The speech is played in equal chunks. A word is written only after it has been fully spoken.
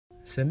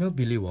Samuel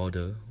Billy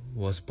Wilder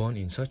was born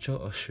in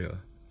Sochaux, Austria.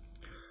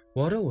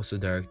 Wilder was a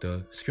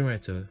director,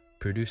 screenwriter,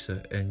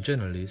 producer, and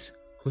journalist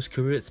whose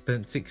career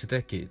spanned 6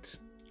 decades.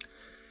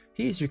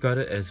 He is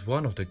regarded as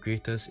one of the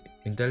greatest,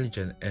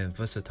 intelligent, and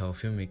versatile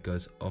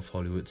filmmakers of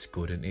Hollywood's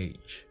golden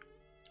age.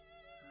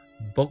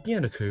 Balking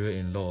at a career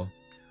in law,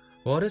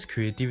 Wilder's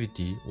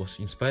creativity was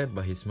inspired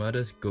by his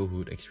mother's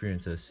girlhood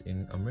experiences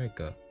in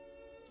America.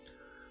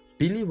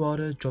 Billy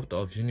Wilder dropped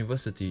out of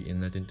university in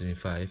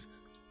 1925,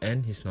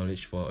 and his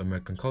knowledge for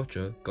American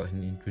culture got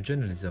him into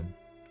journalism.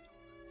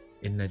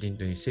 In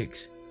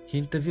 1926, he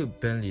interviewed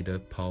band leader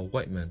Paul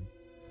Whiteman.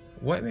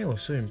 Whiteman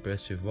was so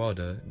impressed with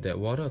Wilder that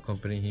Wilder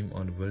accompanied him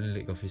on the Berlin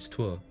leg of his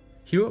tour.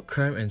 He wrote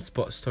crime and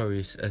sports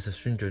stories as a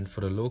stringent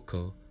for the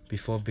Local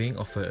before being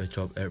offered a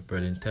job at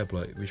Berlin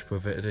tabloid, which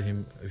provided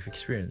him with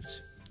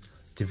experience.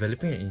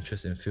 Developing an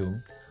interest in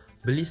film,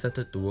 Billy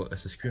started to work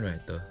as a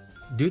screenwriter.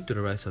 Due to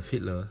the rise of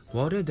Hitler,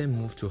 Wilder then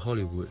moved to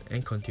Hollywood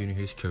and continued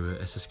his career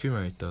as a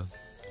screenwriter.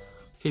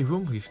 He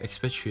roomed with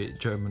expatriate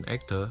German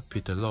actor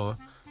Peter Lorre,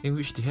 in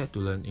which they had to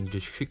learn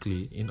English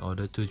quickly in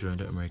order to join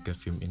the American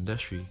film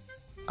industry.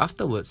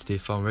 Afterwards, they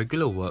found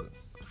regular work,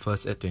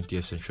 first at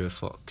 20th Century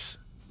Fox.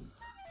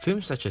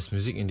 Films such as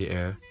Music in the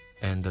Air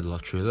and The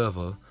Lottery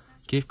Lover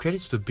gave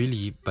credits to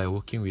Billy by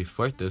working with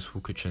writers who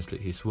could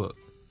translate his work.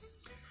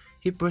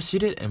 He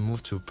proceeded and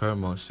moved to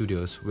Paramount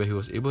Studios, where he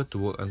was able to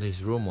work under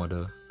his role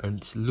model,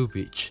 Ernst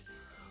Lubitsch,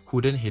 who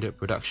then headed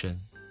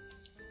production.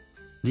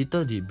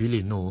 Little did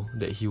Billy know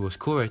that he was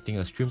co-writing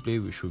a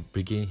screenplay which would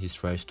begin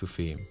his rise to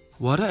fame.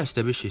 Wilder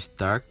established his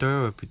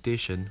directorial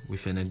reputation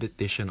with an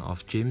adaptation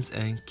of James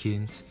N.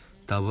 Keene's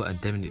Double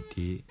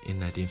Indemnity in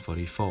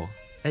 1944.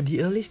 At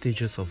the early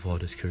stages of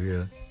Wilder's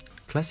career,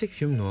 classic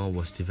film noir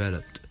was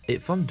developed.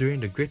 It formed during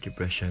the Great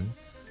Depression,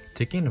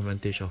 taking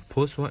advantage of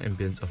post-war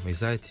ambience of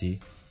anxiety,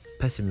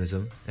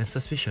 pessimism, and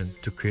suspicion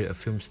to create a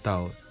film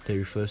style that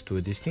refers to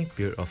a distinct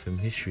period of film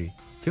history.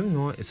 Film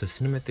noir is a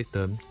cinematic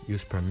term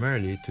used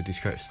primarily to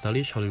describe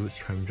stylish Hollywood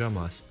crime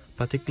dramas,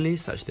 particularly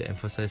such that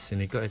emphasize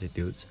cynical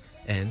attitudes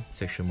and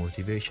sexual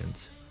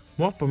motivations.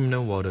 More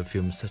prominent Wilder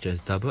films such as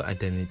Double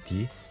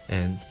Indemnity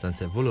and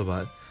Sunset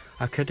Boulevard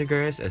are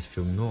categorized as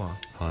film noir.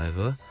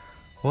 However,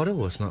 Wilder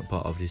was not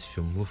part of this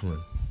film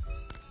movement.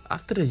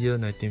 After the year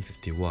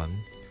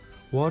 1951,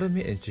 Wilder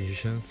made a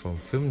transition from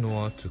film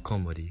noir to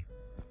comedy.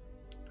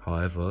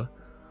 However,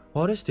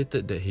 Wilder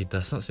stated that he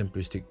does not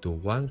simply stick to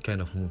one kind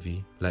of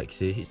movie like,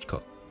 say,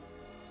 Hitchcock.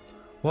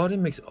 Wilder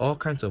makes all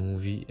kinds of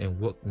movies and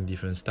work in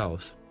different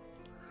styles.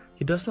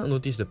 He does not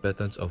notice the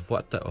patterns of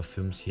what type of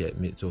films he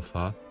had made so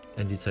far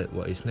and decide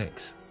what is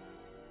next.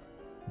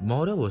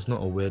 Wilder was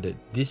not aware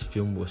that this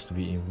film was to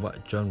be in what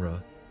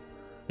genre.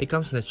 It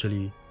comes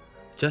naturally,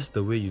 just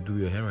the way you do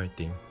your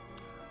handwriting.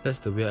 That's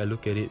the way I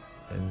look at it,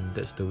 and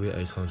that's the way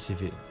I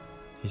conceive it,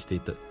 he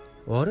stated.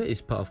 Wilder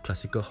is part of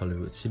classical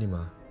Hollywood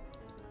cinema.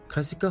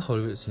 Classical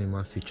Hollywood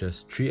cinema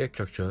features 3-act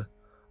structure,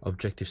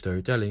 objective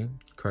storytelling,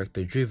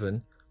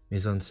 character-driven,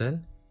 mise-en-scène,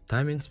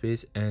 time and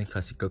space, and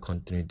classical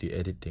continuity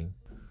editing.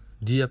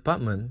 The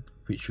Apartment,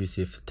 which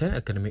received 10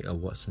 Academy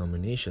Awards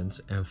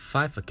nominations and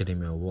 5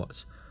 Academy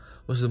Awards,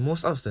 was the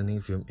most outstanding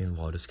film in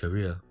Wilder's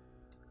career.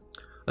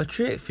 A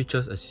 3-act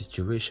features a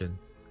situation.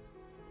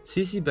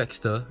 C.C.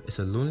 Baxter is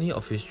a lonely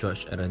office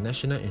drudge at a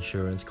National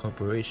Insurance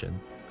Corporation,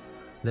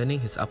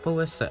 lending his Upper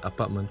West Side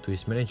apartment to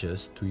his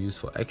managers to use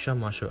for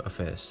extra-martial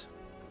affairs.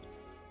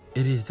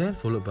 It is then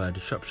followed by a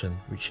disruption,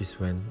 which is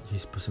when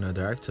his personal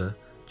director,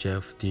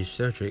 Jeff D.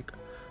 Sheldrick,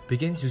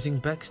 begins using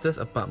Baxter's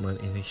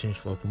apartment in exchange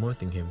for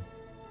promoting him.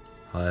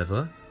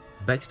 However,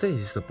 Baxter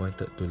is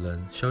disappointed to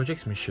learn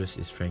Sheldrick's mistress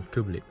is Frank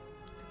Kubelik,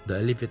 the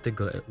elevator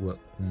girl at work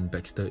whom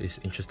Baxter is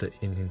interested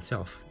in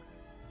himself.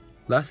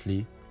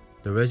 Lastly,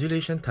 the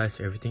resolution ties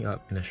everything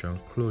up in a strong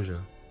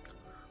closure.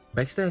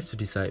 Baxter has to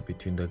decide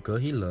between the girl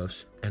he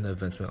loves and the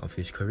advancement of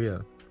his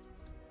career.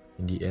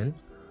 In the end,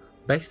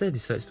 Baxter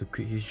decides to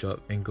quit his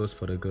job and goes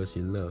for the girls he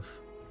loves.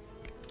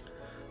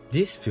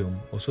 This film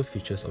also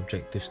features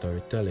objective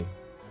storytelling.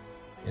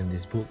 In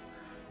this book,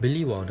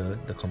 Billy Wilder,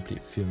 The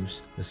Complete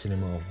Films, The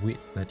Cinema of Wit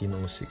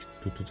 1906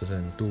 to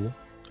 2002,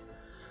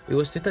 it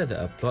was stated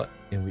that a plot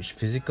in which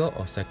physical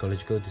or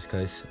psychological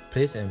disguise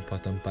plays an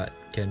important part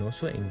can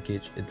also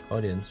engage its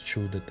audience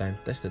through the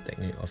time-tested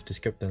technique of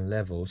descriptive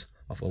levels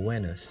of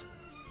awareness.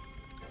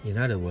 In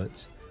other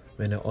words,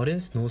 when the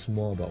audience knows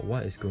more about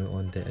what is going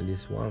on than at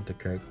least one of the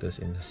characters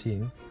in the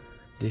scene,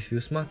 they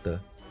feel smarter,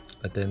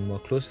 attend more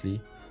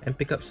closely, and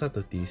pick up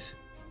subtleties.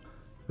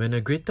 When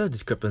a greater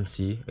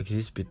discrepancy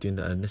exists between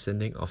the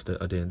understanding of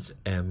the audience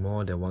and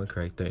more than one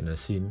character in a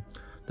scene,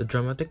 the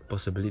dramatic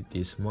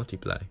possibilities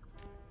multiply.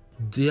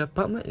 The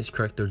Apartment is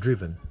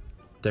character-driven.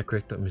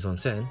 Decorated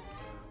mise-en-scène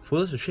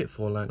follows a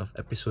straightforward line of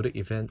episodic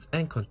events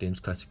and contains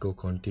classical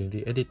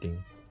continuity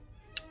editing,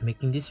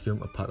 making this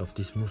film a part of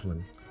this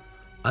movement.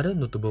 Other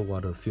notable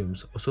Wilder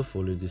films also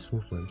follow this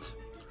movement.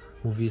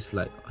 Movies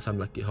like Some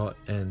Like It Hot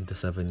and The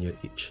 7-Year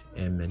Itch,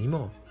 and many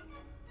more.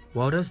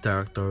 Wilder's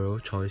directorial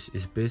choice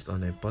is based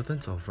on the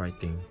importance of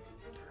writing.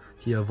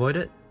 He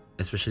avoided,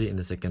 especially in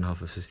the second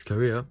half of his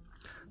career,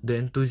 the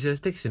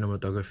enthusiastic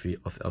cinematography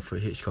of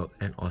Alfred Hitchcock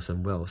and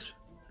Orson Welles,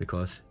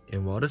 because,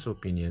 in Wilder's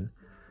opinion,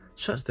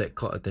 shots that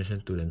caught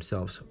attention to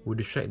themselves would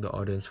distract the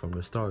audience from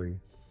the story.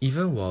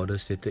 Even Wilder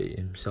stated it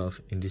himself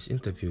in this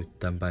interview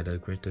done by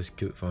the Writers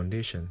Guild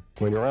Foundation.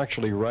 When you're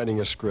actually writing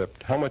a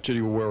script, how much do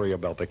you worry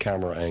about the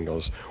camera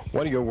angles?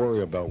 What do you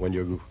worry about when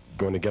you're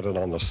going to get it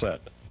on the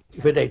set?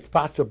 Whether it's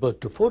possible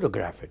to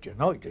photograph it, you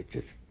know,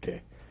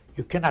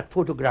 you cannot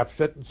photograph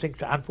certain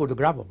things are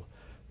unphotographable.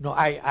 No,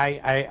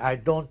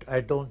 I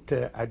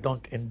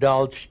don't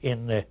indulge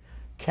in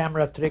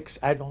camera tricks.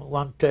 I don't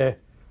want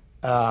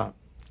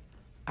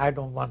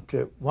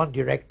one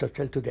director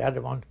tell to the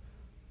other one.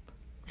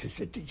 She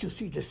said, "Did you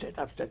see the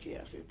setups that he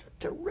has? It's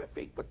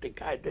terrific what the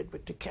guy did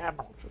with the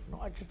camera." I said,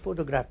 "No, I just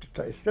photographed it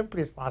as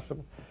simply as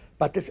possible,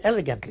 but as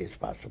elegantly as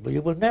possible.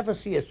 You will never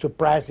see a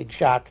surprising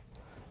shot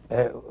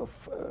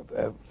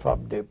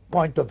from the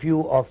point of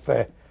view of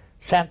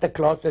Santa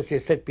Claus, as you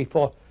said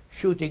before,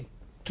 shooting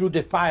through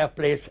the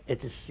fireplace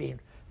at a scene.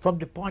 From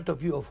the point of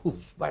view of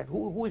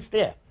who is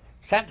there?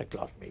 Santa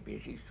Claus, maybe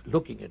he's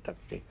looking at that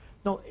thing.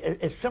 No,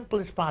 as simple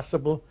as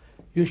possible.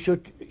 You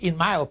should, in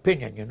my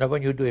opinion, you know,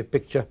 when you do a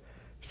picture,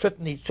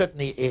 certainly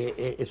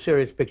a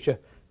serious picture,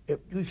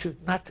 you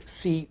should not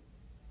see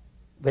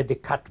where the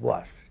cut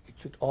was. It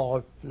should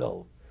all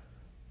flow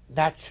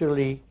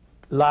naturally,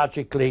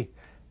 logically.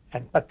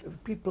 But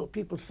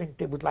people think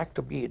they would like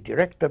to be a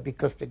director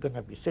because they're going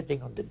to be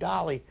sitting on the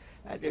dolly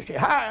and they say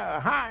higher,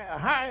 higher,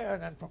 higher,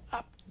 and then from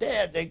up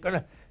there they're going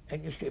to,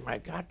 and you say, my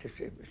God,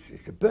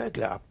 there's a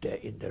burglar up there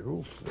in the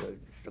roof.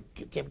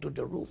 He came to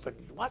the roof and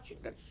he's watching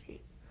that scene.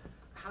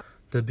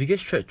 The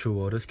biggest threat through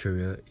Wilder's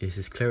career is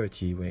his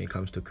clarity when it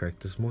comes to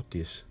characters'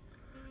 motives,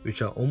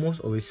 which are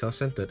almost always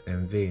self-centered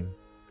and vain.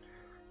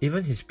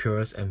 Even his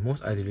purest and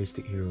most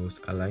idealistic heroes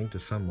are lying to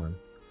someone,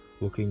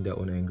 working their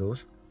own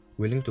angles,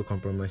 willing to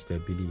compromise their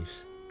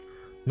beliefs.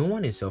 No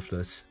one is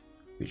selfless,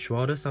 which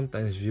Wilder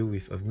sometimes views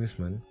with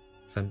amusement,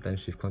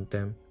 sometimes with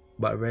contempt,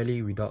 but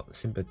rarely without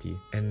sympathy,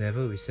 and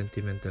never with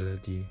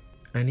sentimentality.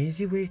 An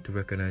easy way to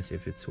recognize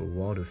if it's a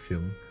Wilder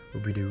film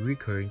would be the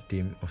recurring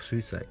theme of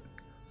suicide,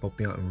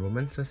 popping out in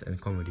romances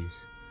and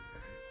comedies.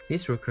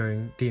 These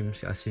recurring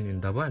themes are seen in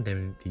Double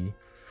Indemnity,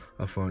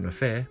 A Foreign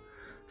Affair,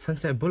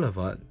 Sunset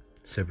Boulevard,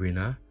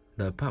 Sabrina,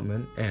 The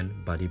Apartment,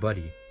 and Buddy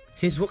Buddy.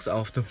 His works are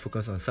often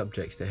focused on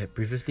subjects that had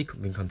previously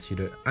been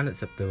considered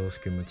unacceptable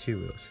screen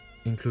materials,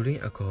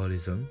 including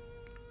alcoholism,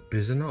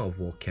 prisoner of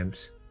war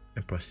camps,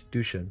 and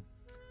prostitution.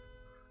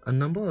 A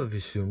number of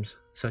his films,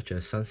 such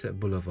as Sunset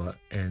Boulevard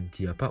and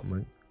The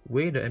Apartment,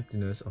 weigh the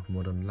emptiness of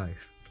modern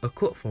life. A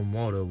quote from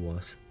Wilder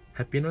was,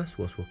 "Happiness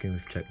was working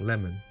with Jack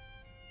Lemmon."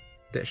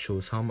 That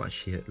shows how much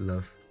he had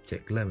loved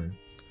Jack Lemmon.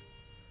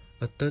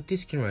 A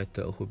 30s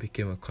screenwriter who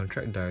became a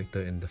contract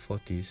director in the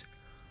 40s,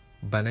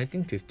 by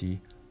 1950,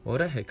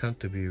 Wilder had come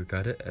to be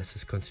regarded as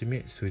a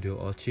consummate studio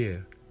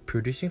auteur.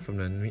 Producing from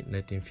the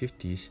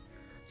mid-1950s,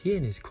 he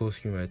and his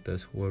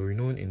co-screenwriters were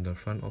renowned in the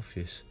front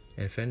office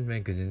and fan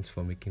magazines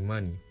for making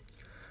money,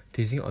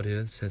 teasing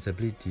audience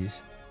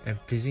sensibilities, and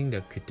pleasing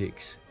their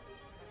critics.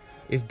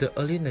 If the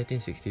early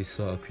 1960s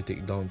saw a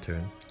critic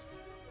downturn,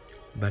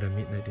 by the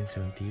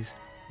mid-1970s,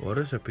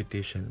 Wilder's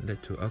reputation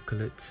led to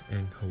accolades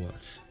and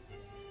awards.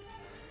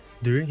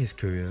 During his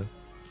career,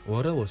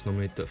 Wilder was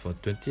nominated for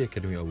 20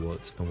 Academy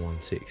Awards and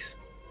won 6.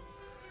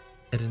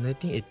 At the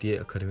 1988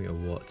 Academy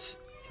Awards,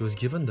 he was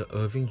given the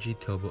Irving G.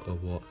 Talbot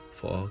Award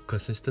for a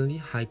consistently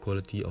high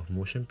quality of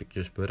motion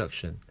pictures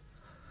production,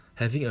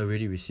 having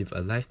already received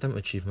a Lifetime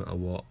Achievement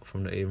Award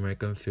from the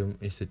American Film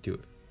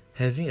Institute.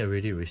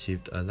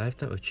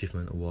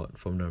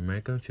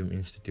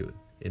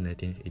 In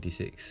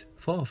 1986.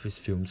 4 of his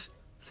films,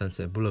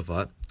 Sunset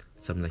Boulevard,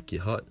 Some Like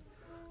It Hot,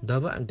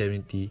 Double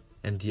Indemnity,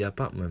 and The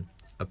Apartment,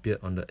 appeared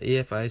on the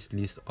AFI's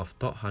list of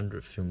top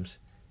 100 films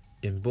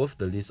in both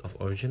the list of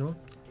original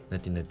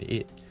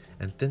 1998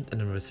 and 10th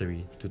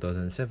anniversary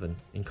 2007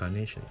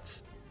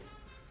 incarnations.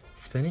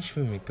 Spanish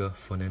filmmaker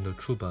Fernando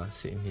Trueba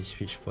said in his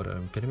speech for the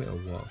Academy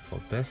Award for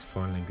Best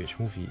Foreign Language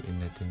Movie in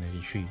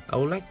 1993, "I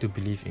would like to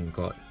believe in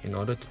God in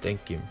order to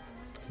thank him,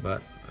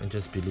 but I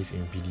just believe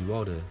in Billy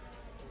Wilder.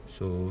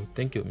 So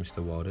thank you,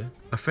 Mr. Wilder."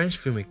 A French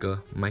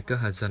filmmaker, Michael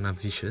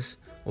Hazanavicius,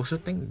 also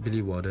thanked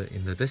Billy Wilder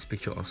in the Best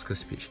Picture Oscar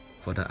speech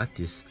for The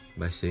Artist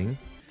by saying,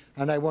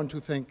 "And I want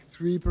to thank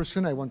 3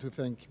 persons. I want to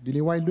thank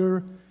Billy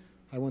Wilder,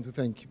 I want to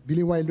thank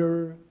Billy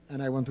Wilder,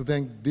 and I want to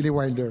thank Billy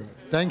Wilder.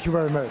 Thank you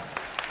very much."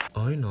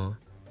 All in all,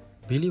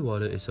 Billy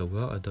Wilder is a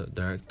well-adored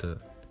director,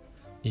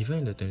 even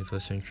in the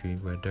 21st century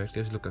where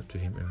directors look up to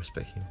him and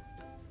respect him.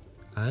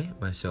 I,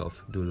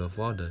 myself, do love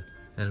Wilder,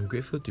 and I'm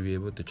grateful to be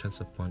able to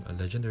chance upon a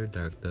legendary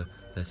director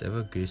that's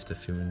ever graced the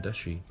film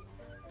industry.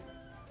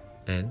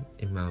 And,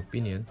 in my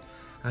opinion,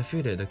 I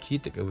feel that the key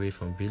takeaway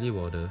from Billy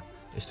Wilder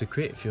is to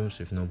create films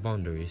with no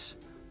boundaries,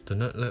 to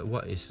not let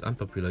what is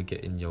unpopular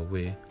get in your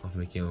way of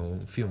making your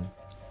own film,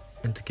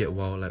 and to get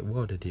wild like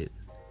Wilder did.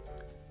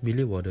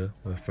 Billy Wilder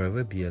will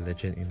forever be a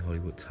legend in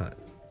Hollywood's heart.